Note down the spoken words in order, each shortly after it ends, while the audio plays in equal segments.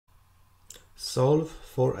Solve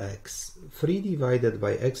for x. 3 divided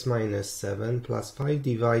by x minus 7 plus 5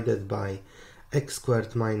 divided by x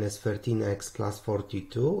squared minus 13x plus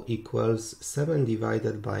 42 equals 7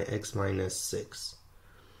 divided by x minus 6.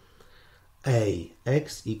 A.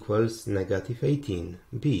 X equals negative 18.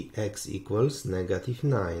 B. X equals negative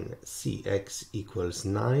 9. C. X equals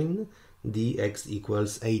 9. D. X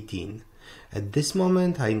equals 18. At this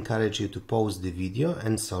moment I encourage you to pause the video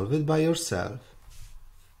and solve it by yourself.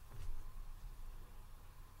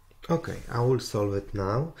 Okay, I will solve it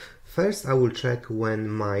now. First I will check when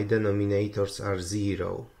my denominators are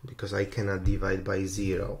 0, because I cannot divide by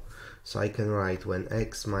 0. So I can write when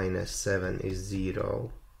x minus 7 is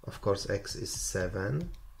 0, of course x is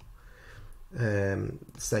 7.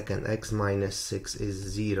 Second, x minus 6 is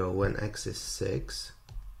 0 when x is 6.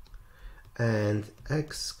 And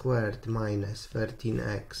x squared minus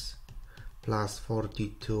 13x plus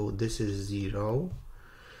 42, this is 0.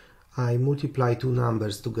 I multiply two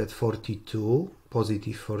numbers to get 42,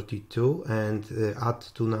 positive 42, and add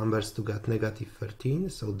two numbers to get negative 13,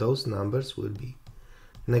 so those numbers will be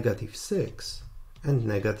negative 6 and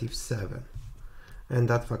negative 7, and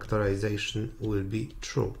that factorization will be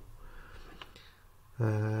true.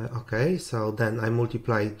 Okay, so then I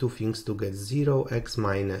multiply two things to get 0, x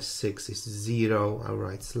minus 6 is 0, I'll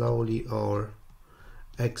write slowly, or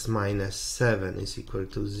x minus 7 is equal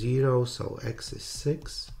to 0, so x is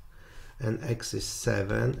 6. And x is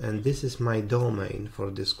 7, and this is my domain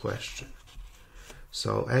for this question.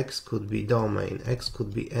 So x could be domain, x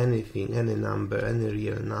could be anything, any number, any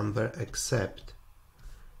real number, except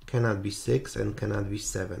cannot be 6 and cannot be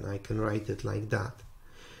 7. I can write it like that.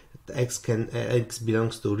 X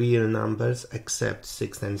belongs to real numbers except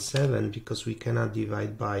 6 and 7, because we cannot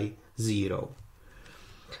divide by 0.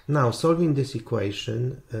 Now solving this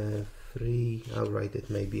equation, 3, I'll write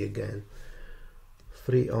it maybe again.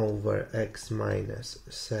 3 over x minus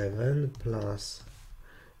 7 plus,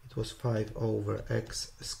 it was 5 over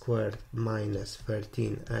x squared minus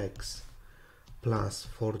 13x plus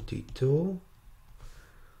 42,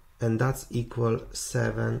 and that's equal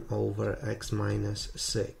 7 over x minus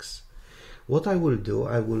 6. What I will do,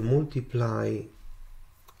 I will multiply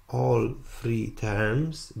all three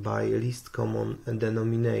terms by least common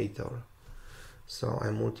denominator. So I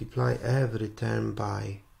multiply every term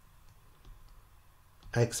by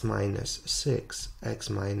x minus 6, x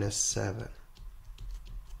minus 7.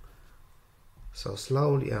 So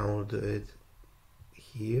slowly I will do it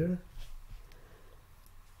here.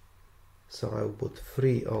 So I will put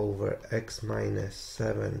 3 over x minus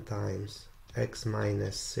 7 times x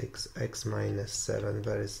minus 6, x minus 7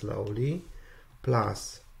 very slowly,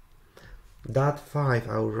 plus that 5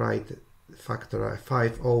 I will write factorize,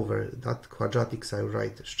 5 over that quadratics I will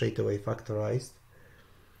write straight away factorized,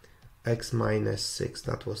 x minus 6,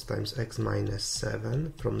 that was times x minus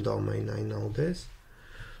 7, from domain I know this.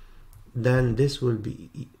 Then this will be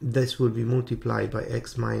multiplied by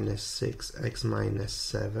x minus 6, x minus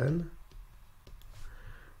 7,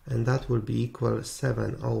 and that will be equal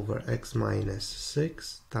 7 over x minus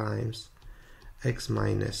 6 times x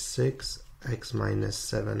minus 6, x minus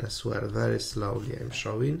 7 as well. Very slowly I'm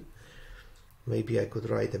showing. Maybe I could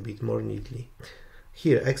write a bit more neatly.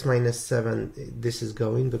 Here x minus 7, this is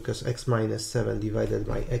going because x minus 7 divided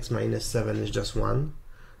by x minus 7 is just 1.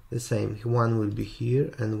 The same, 1 will be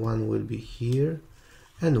here, and 1 will be here,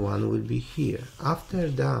 and 1 will be here. After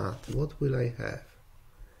that, what will I have?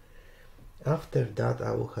 After that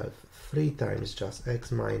I will have 3 times just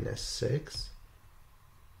x minus 6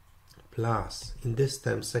 plus, in this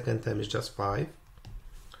term, second term is just 5,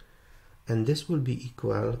 and this will be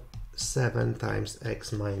equal 7 times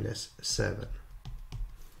x minus 7.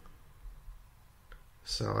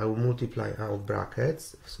 So I will multiply out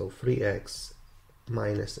brackets, so 3x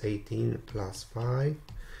minus 18 plus 5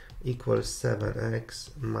 equals 7x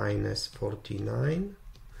minus 49.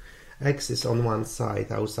 X is on one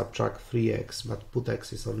side, I will subtract 3x, but put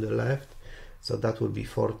x is on the left, so that will be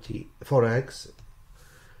 4x,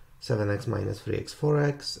 7x minus 3x,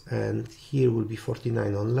 4x, and here will be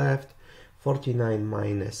 49 on left, 49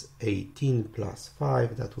 minus 18 plus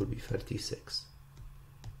 5, that will be 36.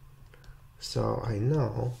 So I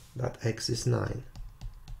know that x is 9.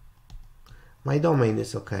 My domain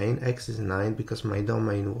is okay, x is 9, because my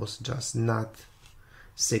domain was just not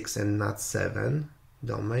 6 and not 7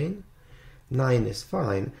 domain. 9 is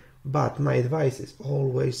fine, but my advice is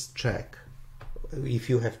always check. If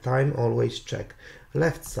you have time, always check.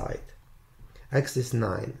 Left side, x is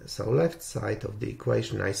 9, so left side of the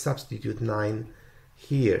equation I substitute 9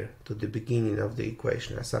 here to the beginning of the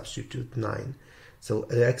equation. I substitute 9. So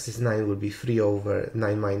x is 9 will be 3 over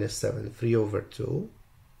 9 minus 7, 3 over 2.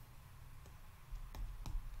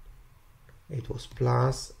 it was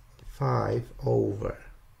plus 5 over.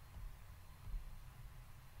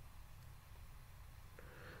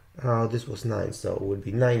 This was 9, so it would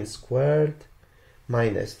be 9 squared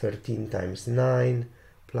minus 13 times 9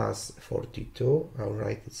 plus 42. I'll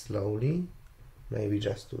write it slowly, maybe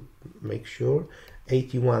just to make sure.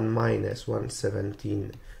 81 minus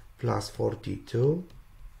 117 plus 42.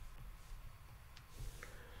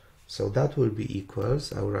 So that will be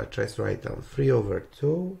equals, I will just write down 3 over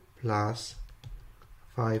 2 plus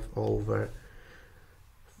 5 over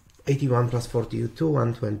 81 plus 42,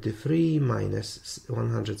 123 minus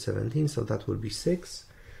 117, so that will be 6.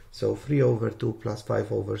 So 3 over 2 plus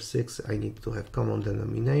 5 over 6, I need to have common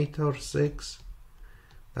denominator, 6.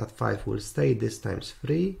 That 5 will stay, this times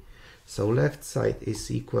 3. So left side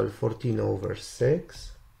is equal 14 over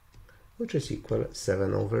 6, which is equal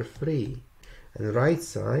 7 over 3. And right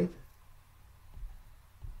side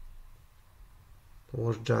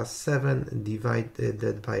was just 7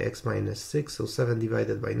 divided by x minus 6, so 7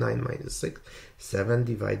 divided by 9 minus 6, 7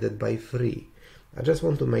 divided by 3. I just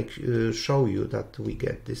want to show you that we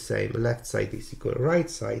get the same. Left side is equal right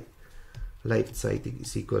side, left side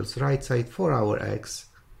is equals right side. For our x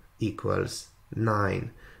equals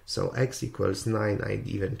 9. So x equals 9, I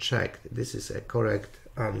even checked. This is a correct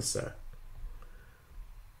answer.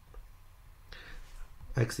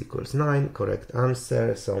 X equals 9, correct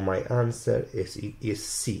answer. So my answer is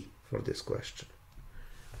C for this question.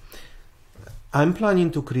 I'm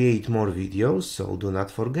planning to create more videos, so do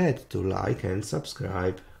not forget to like and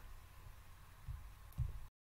subscribe.